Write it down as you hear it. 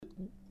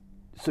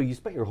So you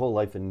spent your whole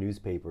life in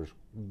newspapers.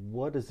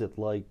 What is it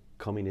like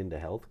coming into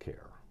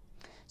healthcare?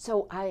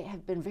 So I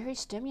have been very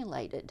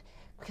stimulated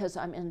because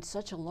I'm in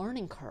such a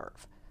learning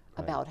curve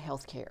Right. about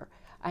healthcare.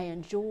 I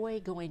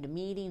enjoy going to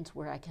meetings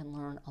where I can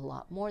learn a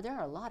lot more. There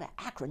are a lot of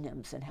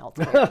acronyms in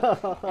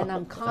healthcare, and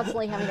I'm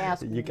constantly having to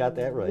ask, You got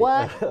that right.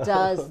 what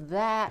does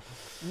that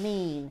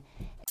mean?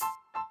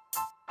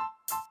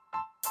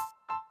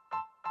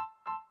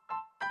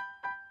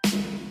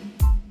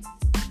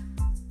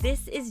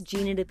 This is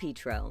Gina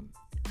DePietro.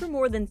 For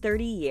more than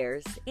 30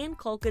 years, Ann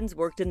Calkins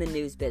worked in the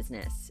news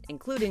business,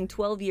 including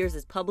 12 years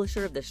as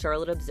publisher of the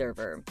Charlotte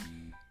Observer.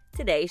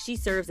 Today, she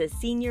serves as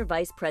Senior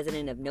Vice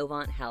President of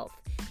Novant Health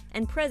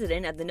and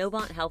President of the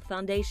Novant Health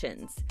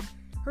Foundations.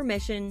 Her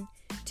mission?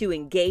 To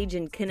engage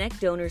and connect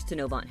donors to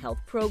Novant Health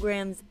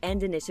programs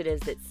and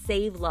initiatives that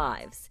save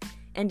lives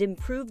and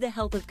improve the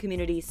health of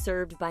communities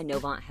served by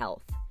Novant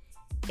Health.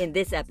 In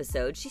this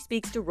episode, she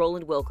speaks to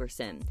Roland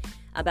Wilkerson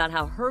about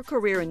how her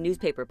career in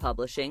newspaper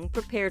publishing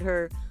prepared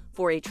her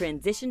for a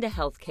transition to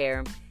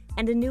healthcare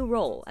and a new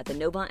role at the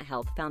Novant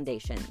Health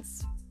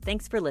Foundations.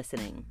 Thanks for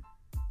listening.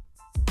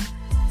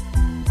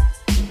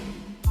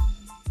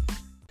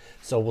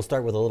 So we'll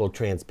start with a little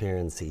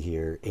transparency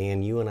here.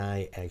 And you and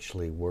I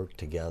actually worked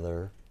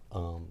together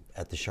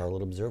at the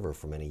Charlotte Observer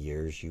for many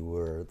years. You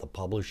were the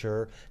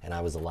publisher, and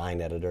I was a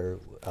line editor.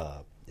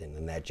 And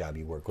in that job,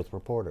 you work with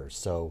reporters.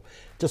 So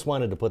just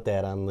wanted to put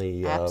that on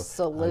the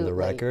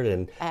record.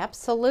 And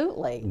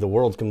Absolutely. the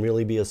world can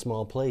really be a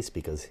small place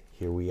because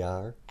here we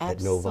are at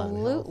Novant Health.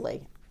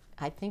 Absolutely.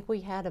 I think we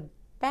had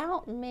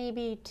about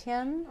maybe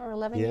 10 or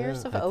 11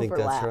 years of I overlap.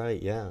 think that's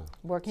right, yeah.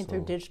 Working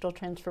through digital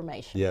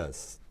transformation.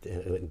 Yes,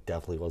 it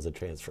definitely was a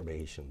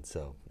transformation.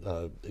 So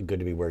good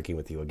to be working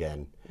with you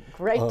again.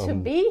 Great to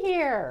be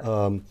here.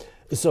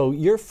 So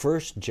your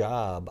first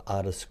job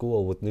out of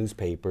school with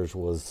newspapers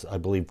was, I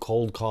believe,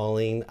 cold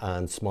calling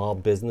on small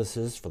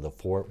businesses for the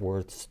Fort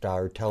Worth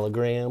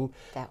Star-Telegram.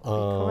 That would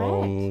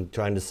be correct.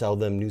 Trying to sell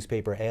them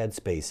newspaper ad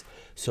space.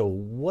 So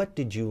what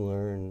did you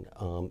learn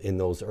in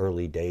those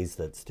early days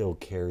that still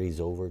carries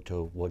over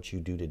to what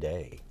you do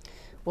today?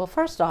 Well,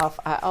 first off,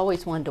 I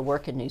always wanted to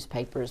work in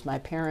newspapers. My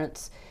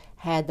parents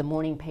had the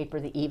morning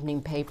paper, the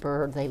evening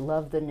paper. They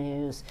loved the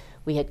news.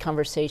 We had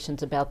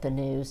conversations about the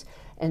news.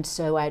 And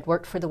so I'd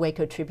worked for the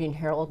Waco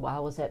Tribune-Herald while I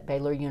was at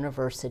Baylor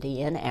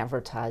University in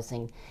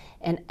advertising,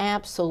 and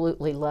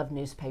absolutely loved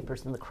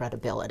newspapers and the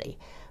credibility.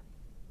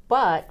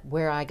 But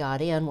where I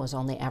got in was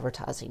on the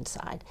advertising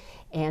side.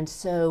 And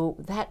so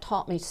that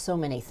taught me so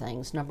many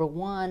things. Number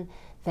one,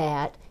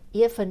 that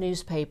if a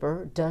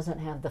newspaper doesn't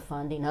have the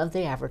funding of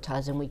the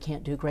advertising, we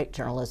can't do great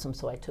journalism,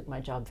 so I took my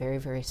job very,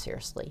 very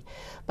seriously.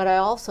 But I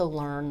also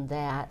learned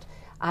that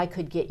I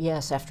could get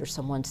yes after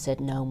someone said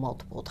no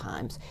multiple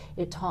times.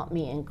 It taught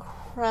me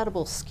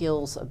incredible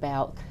skills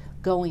about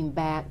going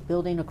back,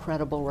 building a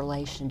credible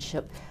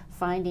relationship,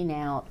 finding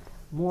out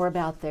more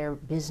about their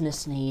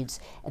business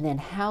needs, and then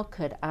how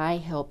could I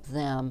help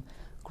them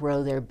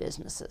grow their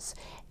businesses.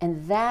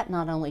 And that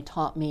not only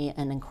taught me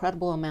an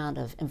incredible amount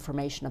of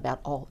information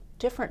about all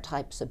different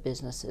types of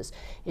businesses,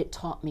 it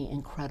taught me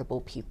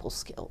incredible people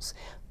skills.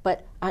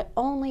 But I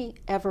only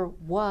ever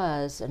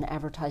was an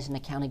advertising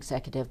account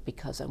executive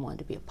because I wanted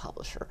to be a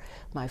publisher.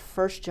 My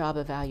first job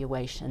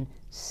evaluation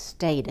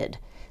stated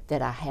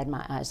that I had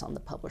my eyes on the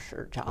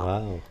publisher job,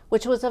 Wow.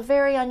 which was a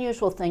very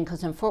unusual thing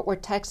because in Fort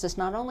Worth, Texas,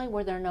 not only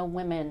were there no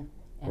women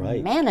in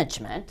Right.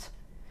 management,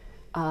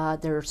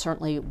 there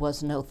certainly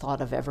was no thought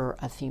of ever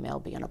a female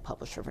being a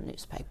publisher of a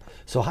newspaper.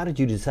 So how did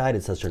you decide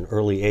at such an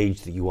early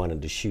age that you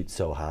wanted to shoot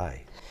so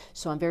high?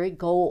 So I'm very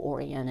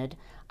goal-oriented.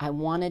 I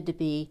wanted to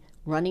be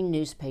running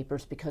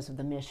newspapers because of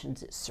the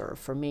missions it served.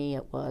 For me,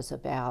 it was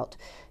about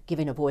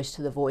giving a voice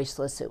to the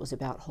voiceless. It was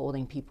about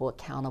holding people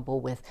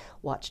accountable with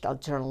watchdog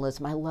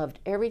journalism. I loved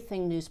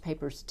everything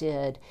newspapers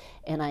did,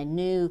 and I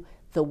knew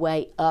the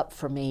way up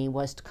for me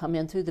was to come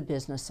in through the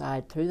business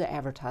side, through the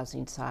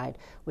advertising side,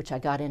 which I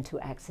got into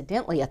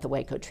accidentally at the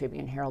Waco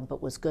Tribune-Herald,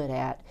 but was good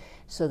at,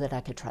 so that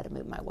I could try to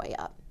move my way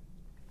up.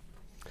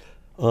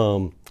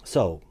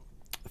 So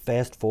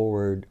fast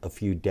forward a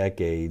few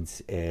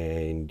decades,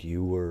 and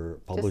you were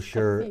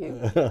publisher.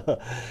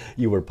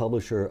 You were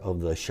publisher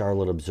of the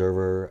Charlotte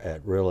Observer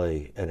at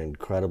really an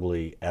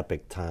incredibly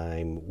epic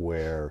time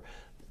where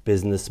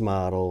business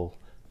model,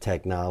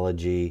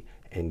 technology,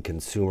 and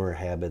consumer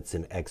habits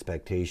and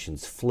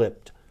expectations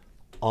flipped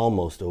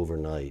almost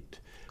overnight.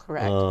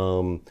 Correct.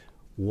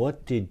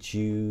 What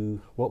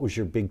was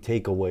your big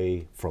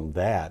takeaway from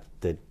that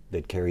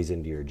carries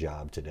into your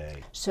job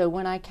today? So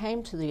when I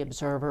came to the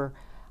Observer,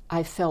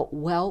 I felt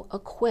well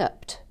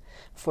equipped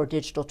for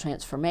digital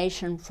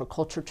transformation, for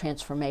culture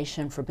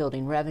transformation, for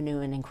building revenue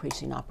and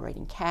increasing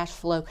operating cash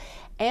flow,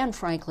 and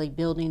frankly,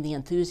 building the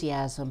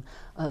enthusiasm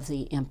of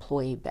the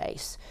employee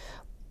base.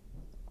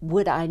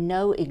 Would I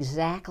know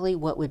exactly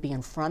what would be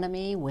in front of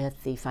me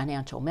with the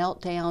financial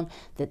meltdown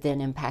that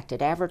then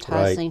impacted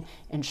advertising? Right.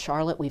 In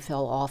Charlotte, we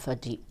fell off a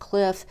deep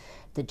cliff.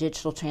 The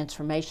digital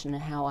transformation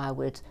and how I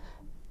would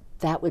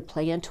that would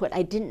play into it.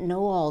 I didn't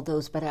know all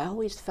those, but I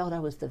always felt I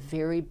was the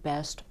very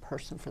best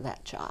person for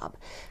that job,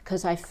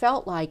 because I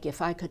felt like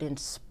if I could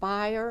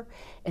inspire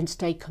and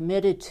stay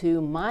committed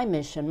to my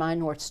mission, my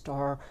North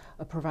Star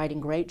of providing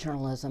great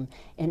journalism,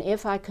 and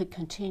if I could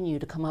continue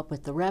to come up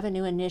with the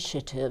revenue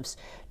initiatives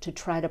to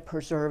try to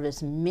preserve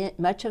as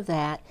much of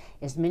that,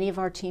 as many of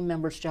our team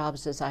members'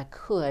 jobs as I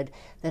could,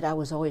 that I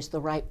was always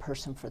the right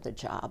person for the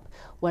job.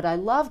 What I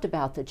loved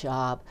about the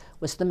job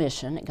was the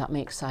mission. It got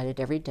me excited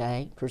every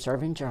day,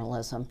 preserving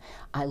journalism.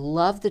 I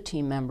loved the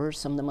team members,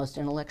 some of the most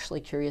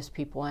intellectually curious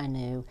people I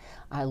knew.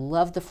 I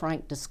loved the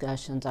frank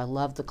discussions. I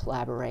loved the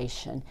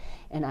collaboration.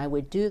 And I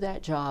would do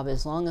that job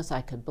as long as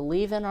I could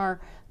believe in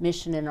our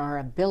mission and our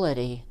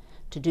ability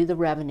to do the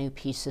revenue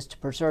pieces, to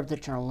preserve the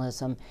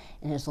journalism,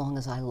 and as long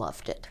as I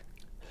loved it.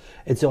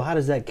 And so how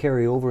does that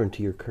carry over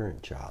into your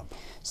current job?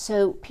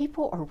 So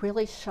people are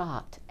really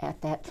shocked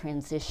at that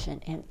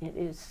transition, and it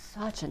is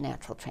such a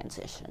natural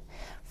transition.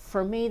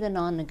 For me, the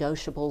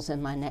non-negotiables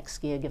in my next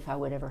gig, if I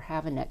would ever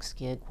have a next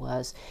gig,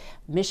 was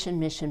mission,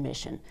 mission,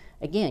 mission.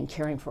 Again,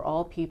 caring for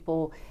all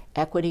people,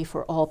 equity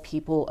for all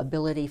people,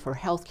 ability for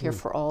healthcare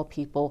for all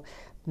people,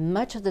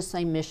 much of the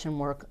same mission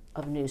work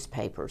of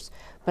newspapers.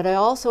 But I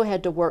also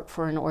had to work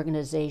for an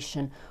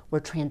organization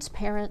where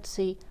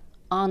transparency,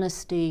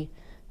 honesty,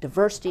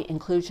 diversity,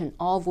 inclusion,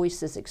 all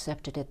voices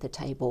accepted at the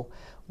table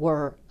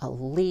were a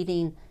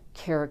leading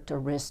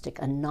characteristic,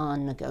 a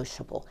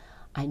non-negotiable.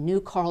 I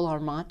knew Carl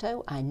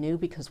Armato. I knew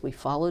because we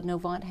followed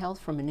Novant Health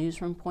from a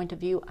newsroom point of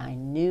view. I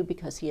knew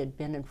because he had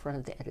been in front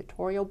of the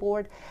editorial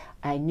board.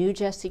 I knew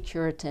Jesse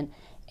Curitan,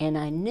 and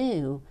I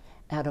knew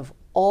out of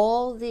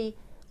all the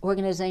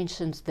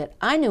organizations that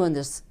I knew in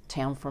this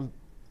town from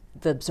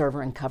the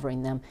Observer and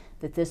covering them,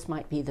 that this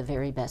might be the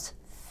very best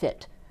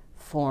fit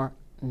for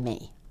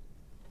me.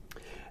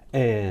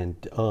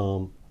 And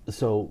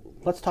so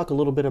let's talk a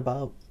little bit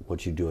about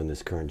what you do in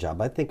this current job.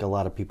 I think a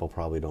lot of people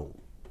probably don't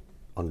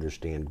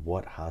understand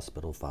what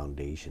hospital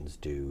foundations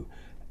do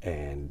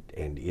and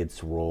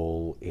its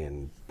role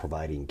in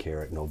providing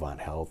care at Novant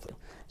Health.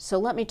 So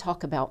let me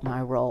talk about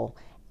my role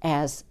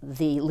as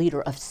the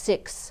leader of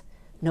 6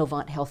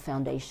 Novant Health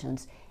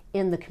foundations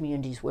in the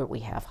communities where we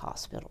have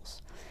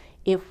hospitals.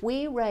 If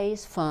we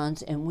raise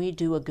funds and we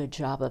do a good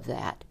job of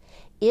that,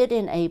 it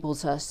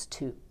enables us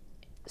to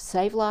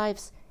save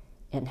lives,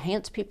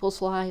 enhance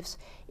people's lives.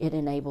 It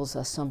enables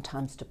us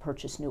sometimes to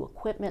purchase new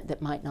equipment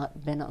that might not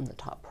have been on the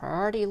top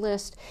priority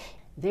list.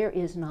 There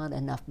is not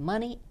enough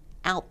money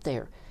out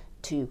there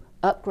to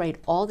upgrade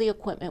all the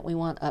equipment we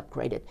want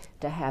upgraded,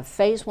 to have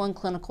phase 1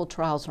 clinical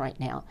trials right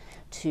now,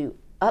 to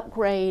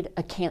upgrade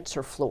a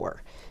cancer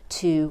floor,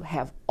 to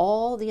have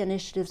all the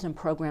initiatives and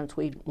programs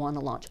we want to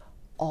launch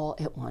all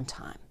at one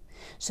time.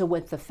 So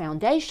with the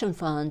foundation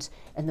funds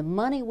and the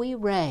money we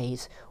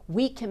raise,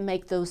 we can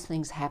make those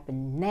things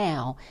happen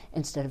now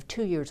instead of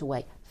 2 years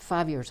away,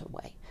 5 years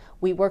away.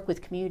 We work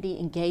with community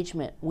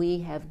engagement.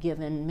 We have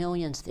given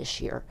millions this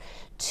year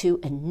to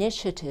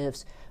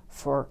initiatives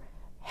for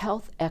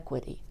health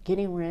equity,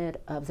 getting rid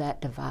of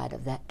that divide,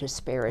 of that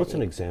disparity. What's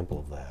an example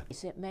of that?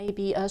 It may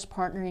be us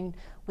partnering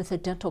with a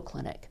dental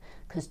clinic,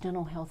 because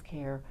dental health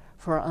care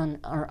for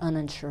our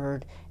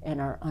uninsured and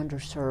our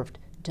underserved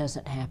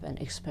doesn't happen,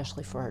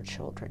 especially for our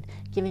children.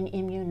 Giving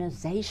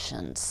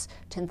immunizations,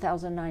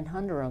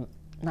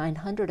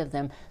 10,900 of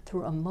them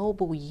through a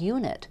mobile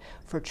unit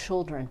for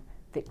children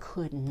that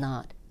could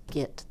not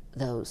get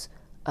those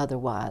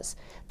otherwise.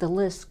 The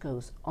list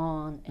goes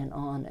on and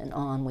on and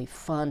on. We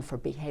fund for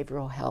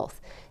behavioral health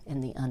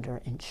in the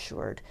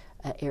underinsured,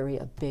 an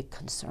area of big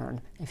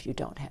concern if you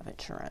don't have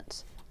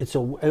insurance. And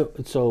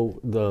so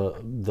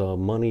the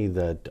money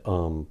that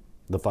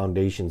the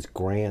foundations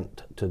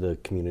grant to the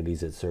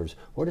communities it serves,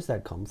 where does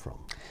that come from?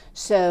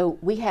 So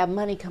we have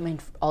money coming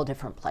from all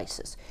different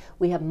places.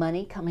 We have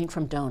money coming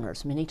from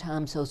donors. Many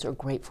times those are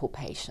grateful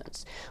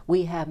patients.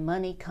 We have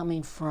money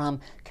coming from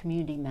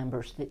community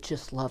members that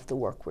just love the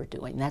work we're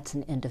doing. That's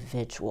an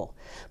individual.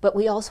 But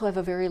we also have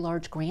a very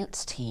large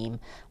grants team.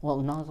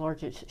 Well, not as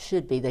large as it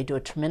should be. They do a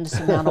tremendous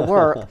amount of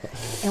work.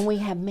 And we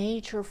have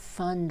major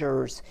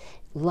funders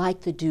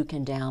like the Duke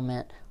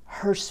Endowment,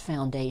 Hearst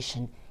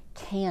Foundation,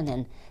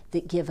 Canon,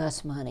 that give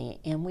us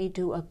money, and we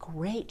do a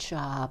great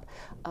job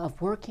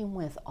of working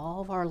with all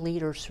of our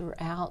leaders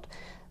throughout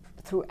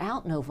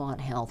Novant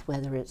Health,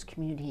 whether it's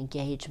community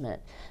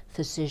engagement,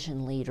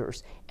 physician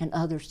leaders, and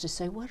others, to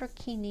say what are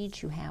key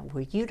needs you have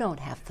where you don't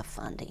have the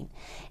funding.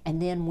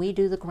 And then we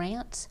do the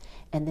grants,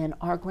 and then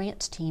our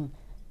grants team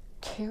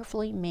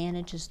carefully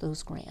manages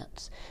those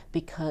grants,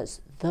 because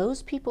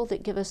those people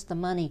that give us the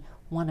money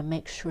want to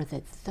make sure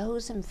that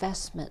those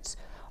investments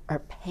are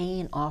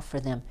paying off for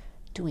them,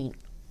 doing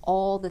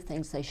all the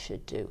things they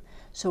should do.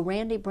 So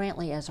Randy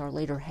Brantley, as our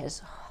leader,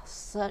 has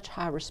such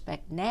high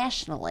respect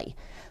nationally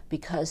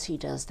because he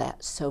does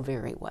that so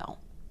very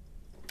well.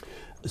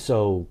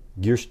 So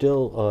you're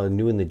still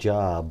new in the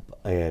job,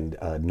 and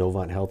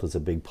Novant Health is a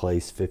big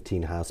place,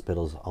 15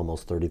 hospitals,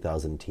 almost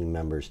 30,000 team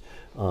members.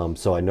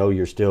 So I know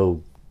you're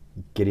still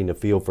getting a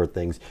feel for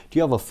things. Do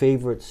you have a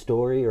favorite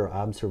story or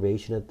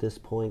observation at this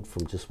point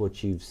from just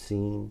what you've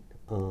seen?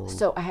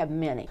 So I have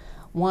many.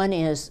 One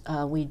is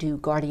we do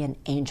guardian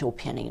angel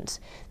pinnings.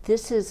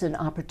 This is an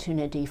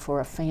opportunity for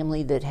a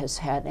family that has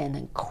had an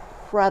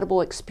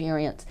incredible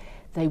experience.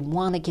 They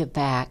want to give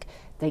back.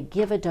 They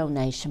give a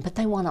donation, but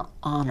they want to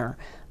honor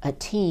a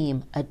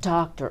team, a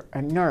doctor,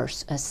 a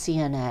nurse, a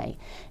CNA.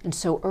 And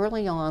so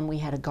early on, we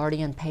had a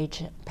guardian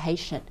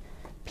patient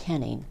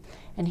pinning.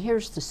 And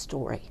here's the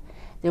story.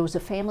 There was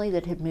a family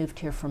that had moved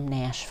here from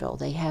Nashville.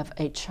 They have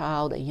a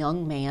child, a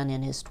young man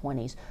in his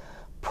 20s,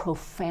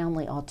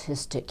 profoundly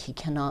autistic. He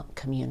cannot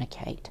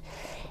communicate.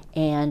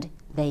 And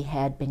they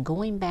had been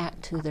going back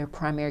to their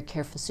primary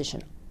care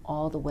physician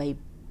all the way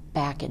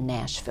back in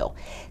Nashville.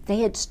 They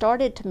had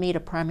started to meet a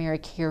primary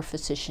care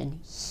physician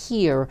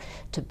here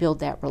to build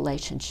that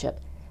relationship.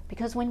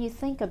 Because when you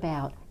think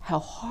about how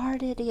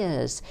hard it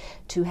is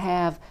to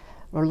have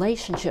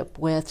relationship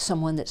with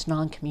someone that's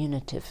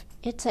non-communicative,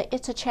 it's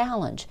a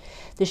challenge.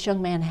 This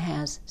young man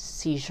has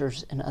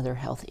seizures and other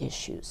health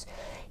issues.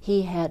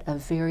 He had a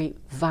very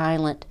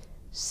violent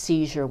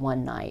seizure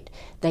one night.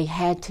 They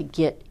had to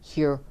get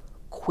here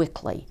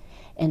quickly.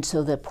 And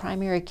so the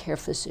primary care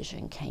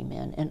physician came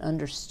in and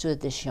understood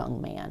this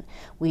young man.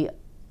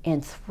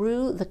 And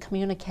through the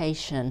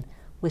communication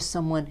with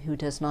someone who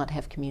does not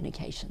have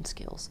communication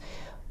skills,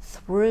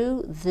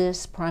 through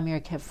this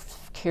primary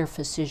care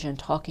physician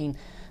talking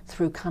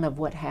through kind of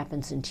what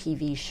happens in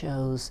TV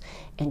shows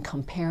and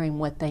comparing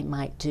what they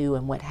might do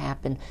and what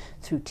happened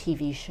through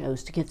TV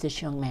shows to get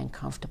this young man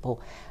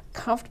comfortable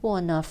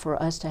enough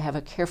for us to have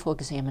a careful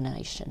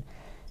examination.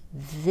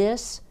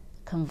 This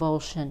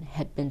convulsion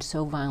had been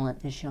so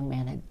violent, this young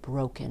man had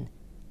broken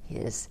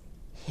his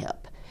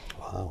hip.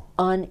 Wow.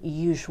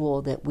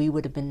 Unusual that we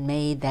would have been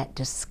made that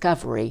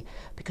discovery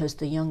because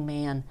the young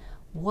man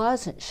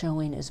wasn't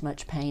showing as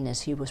much pain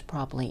as he was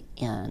probably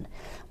in.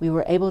 We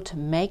were able to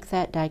make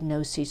that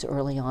diagnosis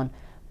early on,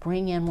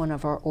 bring in one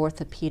of our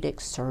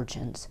orthopedic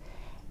surgeons,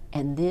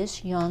 and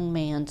this young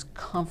man's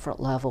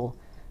comfort level,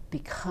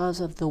 because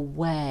of the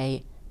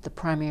way the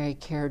primary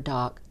care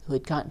doc who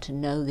had gotten to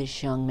know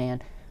this young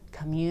man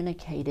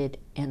communicated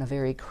in a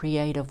very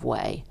creative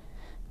way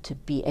to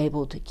be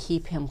able to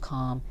keep him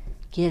calm,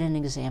 get an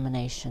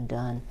examination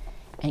done,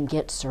 and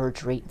get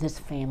surgery. This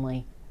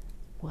family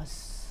was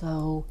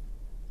so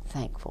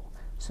thankful.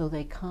 So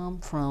they come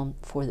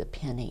for the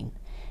pinning,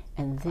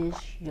 and this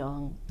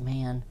young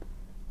man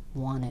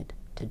wanted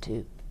to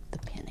do the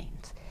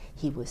pinnings.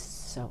 He was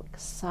so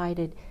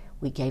excited.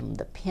 We gave him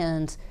the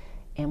pins,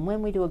 and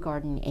when we do a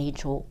guardian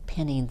angel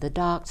pinning, the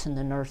docs and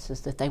the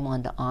nurses that they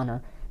wanted to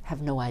honor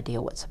have no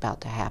idea what's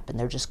about to happen.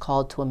 They're just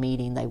called to a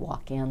meeting. They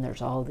walk in.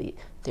 There's all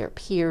their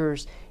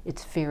peers.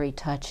 It's very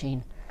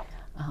touching.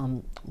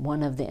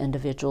 One of the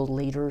individual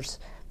leaders,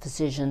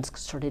 physicians,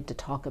 started to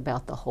talk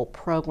about the whole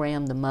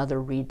program. The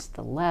mother reads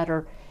the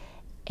letter,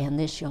 and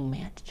this young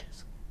man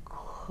just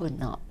could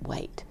not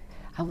wait.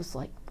 I was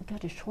like, we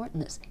got to shorten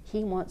this.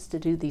 He wants to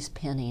do these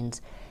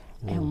pinnings.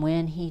 And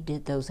when he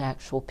did those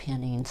actual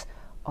pinnings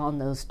on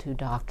those two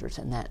doctors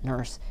and that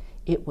nurse,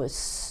 it was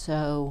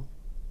so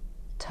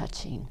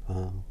touching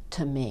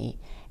to me.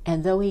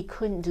 And though he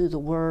couldn't do the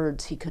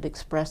words, he could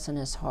express in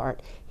his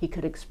heart. He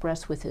could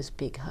express with his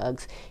big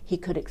hugs. He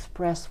could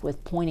express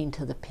with pointing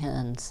to the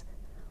pins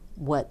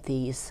what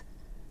this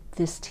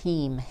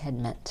team had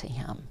meant to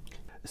him.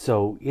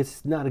 So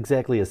it's not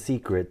exactly a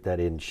secret that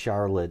in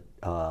Charlotte,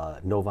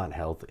 Novant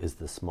Health is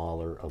the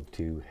smaller of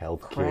two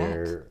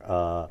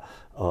healthcare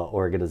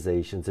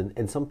organizations,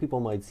 and some people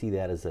might see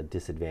that as a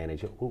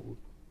disadvantage.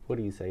 What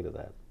do you say to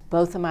that?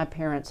 Both of my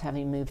parents,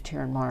 having moved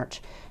here in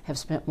March, have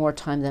spent more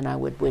time than I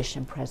would wish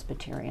in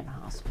Presbyterian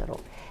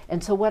Hospital.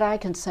 And so what I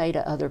can say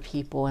to other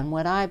people, and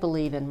what I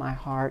believe in my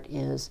heart,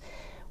 is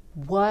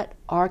what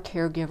our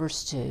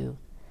caregivers do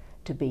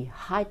to be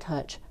high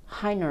touch,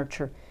 high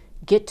nurture,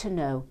 get to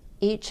know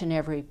each and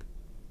every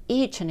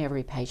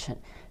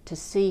patient, to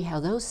see how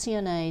those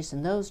CNAs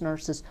and those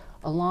nurses,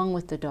 along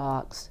with the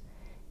docs,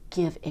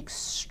 give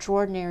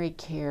extraordinary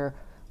care,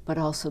 but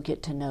also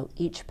get to know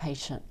each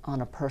patient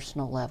on a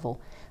personal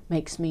level,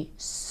 makes me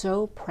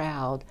so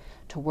proud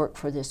to work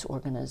for this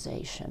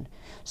organization.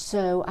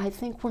 So I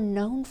think we're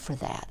known for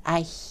that.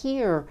 I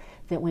hear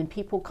that when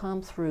people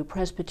come through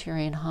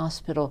Presbyterian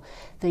Hospital,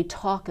 they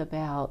talk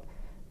about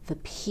the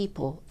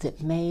people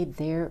that made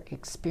their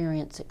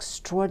experience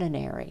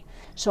extraordinary.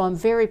 So I'm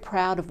very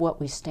proud of what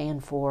we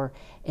stand for,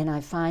 and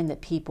I find that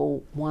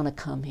people want to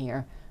come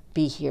here,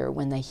 be here,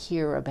 when they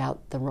hear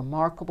about the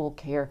remarkable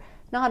care,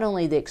 not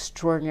only the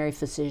extraordinary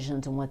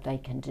physicians and what they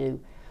can do,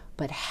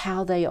 but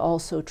how they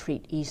also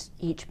treat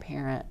each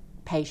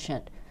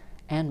patient,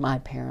 and my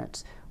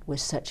parents, with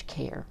such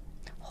care.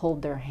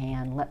 Hold their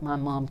hand, let my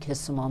mom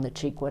kiss them on the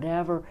cheek,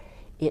 whatever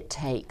it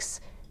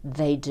takes,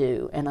 they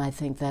do. And I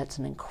think that's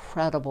an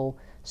incredible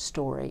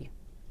story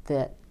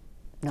that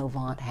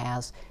Novant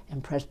has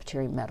and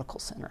Presbyterian Medical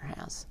Center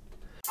has.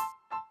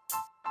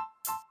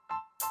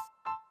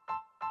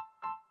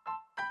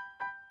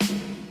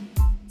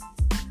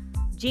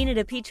 Gina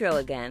DiPietro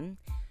again.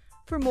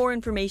 For more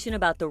information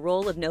about the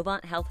role of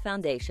Novant Health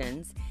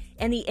Foundations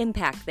and the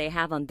impact they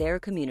have on their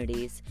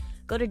communities,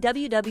 go to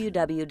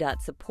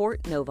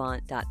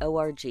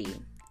www.supportnovant.org.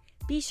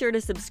 Be sure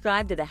to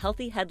subscribe to the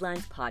Healthy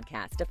Headlines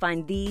podcast to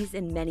find these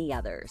and many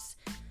others.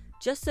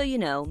 Just so you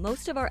know,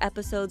 most of our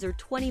episodes are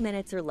 20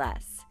 minutes or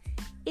less.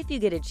 If you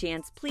get a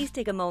chance, please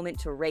take a moment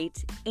to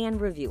rate and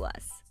review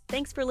us.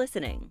 Thanks for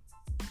listening.